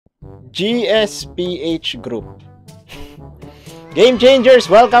GSPH Group. Game changers,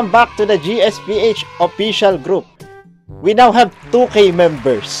 welcome back to the GSPH official group. We now have 2K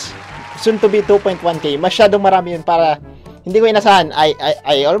members. Soon to be 2.1K. Masyadong marami yun para hindi ko inasahan.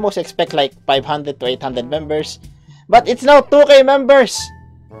 I almost expect like 500 to 800 members. But it's now 2K members.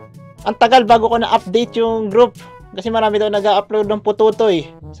 Ang tagal bago ko na-update yung group. Kasi marami daw nag-upload ng pututoy.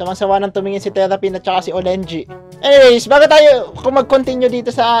 Samang-sawa nang tumingin si Therapy at saka si Olenji. Anyways, bago tayo kung mag-continue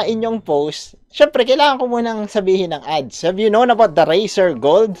dito sa inyong post, syempre, kailangan ko munang sabihin ng ads. Have you known about the RAZER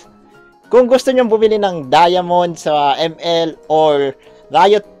Gold? Kung gusto nyong bumili ng Diamond sa ML or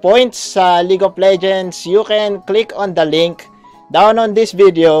Riot Points sa League of Legends, you can click on the link down on this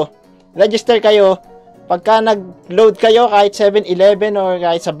video. Register kayo. Pagka nag-load kayo kahit 7-Eleven or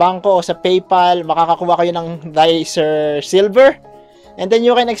kahit sa bangko o sa PayPal, makakakuha kayo ng RAZER Silver. And then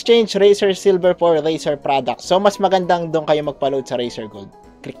you can exchange RAZER Silver for RAZER products. So, mas magandang doon kayo magpa-load sa RAZER Gold.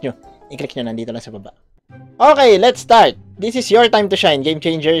 Click nyo. I-click nyo, nandito lang sa baba. Okay, let's start. This is your time to shine, game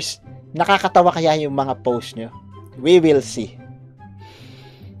changers. Nakakatawa kaya yung mga post nyo? We will see.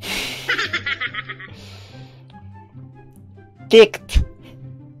 Kicked.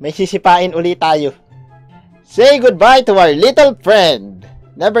 May sisipain ulit tayo. Say goodbye to our little friend.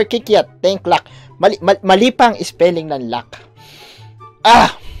 Never kick yet. Thank luck. Mali pang spelling ng luck.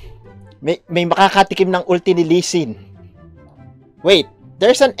 May makakatikim ng ulti ni Lee Sin. Wait,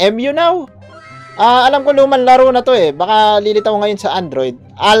 there's an MU now? Alam ko lumang laro na to eh. Baka lilitaw ngayon sa Android.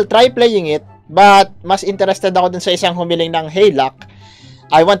 I'll try playing it. But mas interested ako dun sa isang humiling ng hey luck.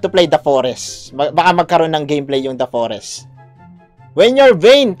 I want to play The Forest. Baka magkaroon ng gameplay yung The Forest. When your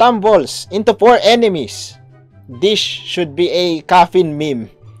vein tumbles into 4 enemies, this should be a coffin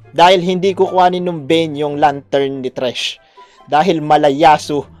meme. Dahil hindi kukuhanin ng Bane yung lantern ni Thresh. Dahil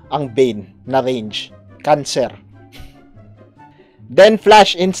malayaso ang Bane na range. Cancer. Then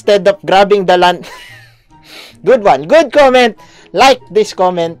flash instead of grabbing the land. Good one. Good comment. Like this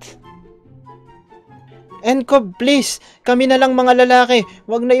comment. And Cobb, please. Kami na lang mga lalaki.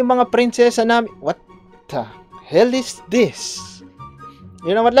 Wag na yung mga prinsesa namin. What the hell is this?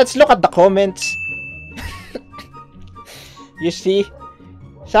 You know what? Let's look at the comments. You see,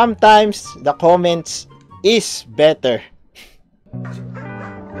 sometimes the comments is better.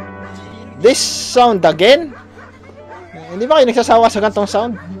 This sound again? Hindi ba kayo nagsasawa sa gantong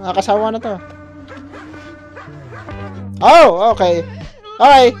sound? Nakakasawa na to. Oh, okay.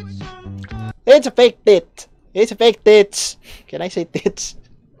 Okay. It's a fake tit. It's a fake tits. Can I say tits?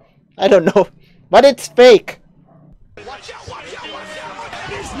 I don't know. But it's fake. Watch out, watch out, watch out.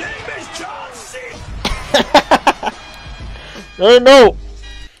 His name is John C. No!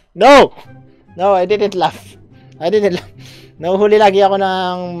 No! No, I didn't laugh. I didn't laugh. Nahuhuli lagi ako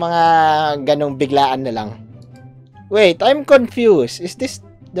ng mga ganong biglaan na lang. Wait, I'm confused. Is this...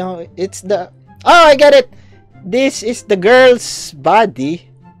 No, it's the... Oh, I get it! This is the girl's body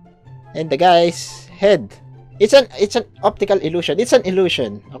and the guy's head. It's an optical illusion. It's an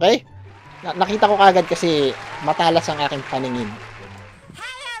illusion, okay? Nakita ko kagad kasi matalas ang aking paningin.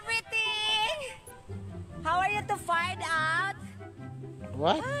 Hi, everything! How are you to find out?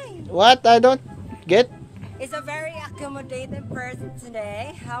 What? Hi. What? I don't get. It's a very accommodating person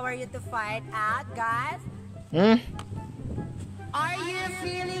today. How are you to find out, guys? Are you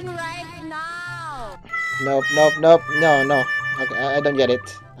feeling right now? Nope. No. Okay, I don't get it.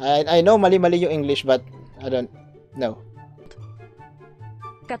 I know mali-mali yung English but I don't know.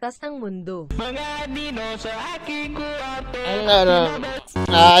 Katas ng mundo. No.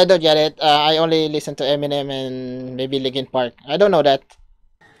 I don't get it. I only listen to Eminem and maybe Linkin Park. I don't know that.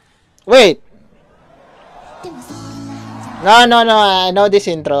 Wait. No. I know this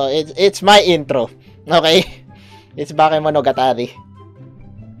intro. It's my intro. Okay? It's Bakemonogatari.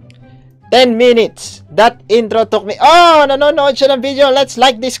 10 minutes. That intro took me... Oh, no. It's a video. Let's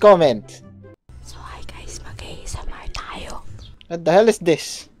like this comment. So, hi guys. Mag-ASMR tayo. What the hell is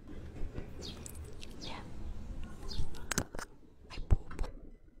this?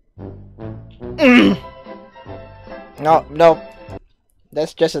 No.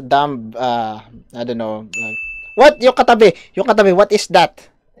 That's just a dumb, I don't know. What? Yung katabi, what is that?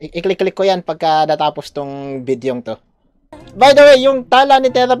 I-click ko yan pagka natapos tong video to. By the way, yung tala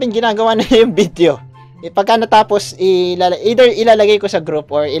ni Therapy, ginagawa na yung video. Pagka natapos, either ilalagay ko sa group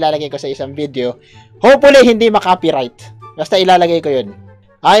or ilalagay ko sa isang video. Hopefully, hindi ma-copyright. Basta ilalagay ko yun.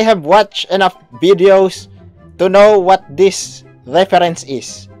 I have watched enough videos to know what this reference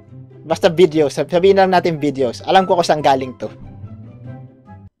is. Basta videos. Sabihin lang natin videos. Alam ko kung saan galing to.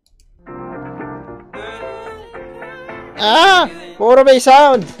 Puro may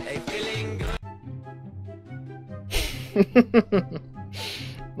sound.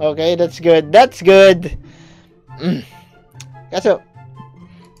 Okay, that's good. That's good. Kaso,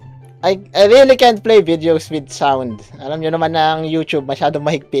 I really can't play videos with sound. Alam nyo naman na ang YouTube masyadong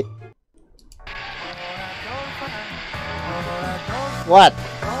mahigpit. What?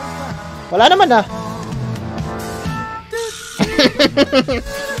 Wala naman ah.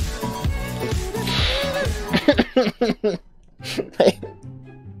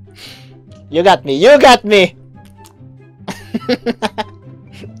 You got me. You got me.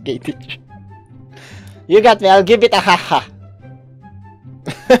 Okay, teacher. You got me. I'll give it a haha.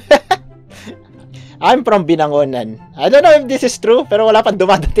 I'm from Binangonan. I don't know if this is true, pero wala pang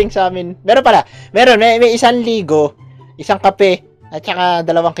dumadating sa amin. Meron pala. Meron. May 1 ligo, 1 kape, at saka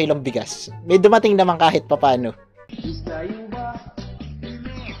 2 kilong bigas. May dumating naman kahit papano.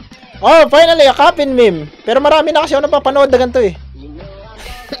 Oh, finally, a coffin meme. Pero marami na kasi ako napapanood na ganito eh.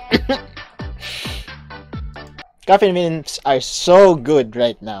 Coffin memes are so good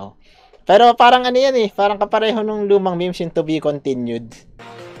right now. Pero parang ano yan eh, parang kapareho nung lumang memes yung to be continued.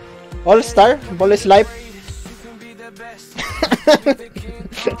 All-Star? Ball is life?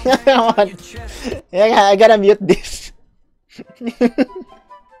 Come on. I gotta mute this.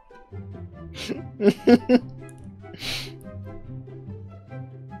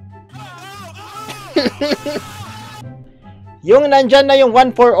 Yung nandyan na yung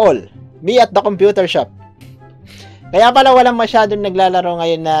one for all, me at the computer shop. Kaya pala walang masyadong naglalaro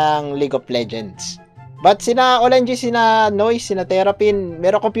ngayon ng League of Legends. But sina Olenji, sina Noise, sina Terrapin,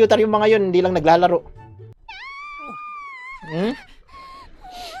 meron computer yung mga yun, hindi lang naglalaro.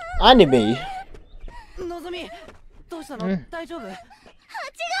 Anime.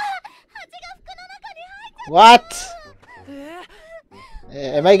 What?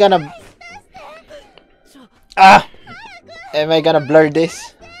 Am I gonna blur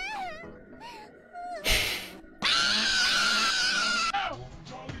this?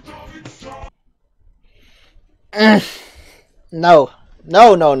 No.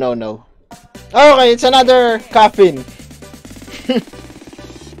 Okay, it's another coffin.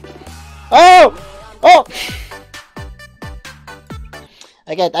 Oh!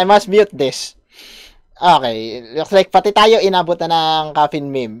 Okay, I must mute this. Okay, looks like pati tayo inabot na ng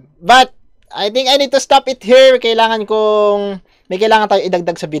coffin meme. But, I think I need to stop it here. May kailangan tayo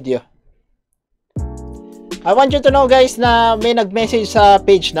idagdag sa video. I want you to know guys na may nag-message sa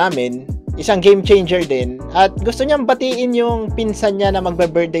page namin, isang game changer din, at gusto niyang batiin yung pinsan niya na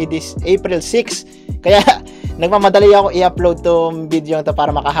magbe-birthday this April 6. Kaya nagmamadali ako i-upload tong video to para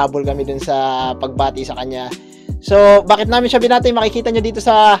makahabol kami dun sa pagbati sa kanya. So, bakit namin siya binati? Makikita niyo dito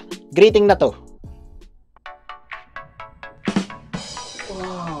sa greeting na to.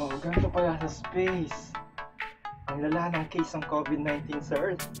 Wow, ganito pala sa space. Ang lala ng case ng COVID-19 sa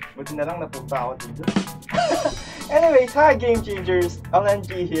Earth. Buti na lang napunta ako dito. Anyways, hi Game Changers!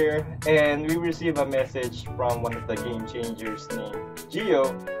 LNG here, and we received a message from one of the Game Changers named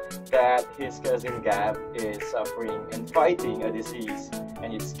Gio that his cousin Gab is suffering and fighting a disease,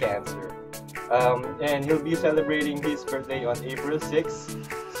 and it's cancer. And he'll be celebrating his birthday on April 6th.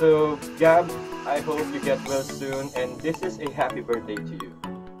 So, Gab, I hope you get well soon, and this is a happy birthday to you.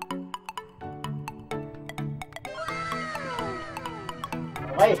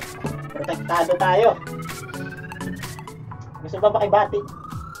 Okay, protektado tayo. Gusto ba makibati?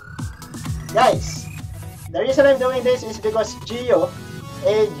 Guys, the reason I'm doing this is because Gio,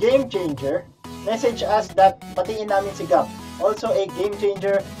 a game changer, messaged us that batiin namin si Gab. Also a game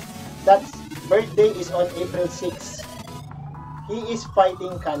changer that's birthday is on April 6. He is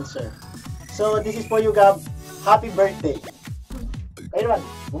fighting cancer. So this is for you Gab. Happy birthday. Kayo naman,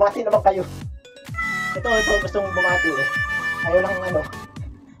 bumati naman kayo. Ito gustong bumati eh.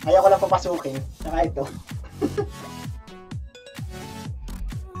 Ayaw ko lang papasukin. Saka ito.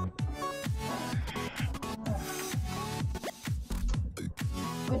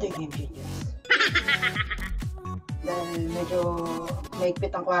 Good day, Game Changers. Dahil medyo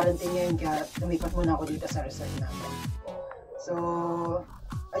maigpit ang quarantine ngayon, kaya lumipat muna ako dito sa resort namin. So,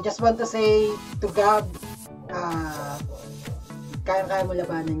 I just want to say to Gab, kaya mo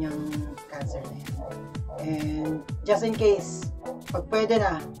labanan yung cancer na yan. And just in case, pag pwede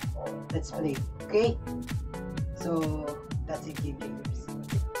na, let's play. Okay? So, that's it, Game Changers.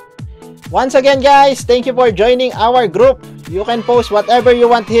 Once again guys, thank you for joining our group. You can post whatever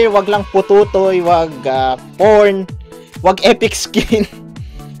you want here. Wag lang pututoy, wag porn, wag epic skin.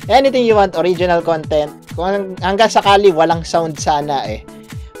 Anything you want, original content. Kung hanggang sakali walang sound sana eh.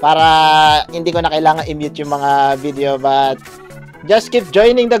 Para hindi ko na kailangan i-mute yung mga video, but just keep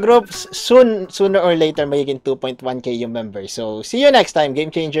joining the groups. Sooner or later magiging 2.1k yung members. So, see you next time,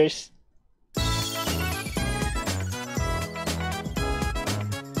 Game Changers.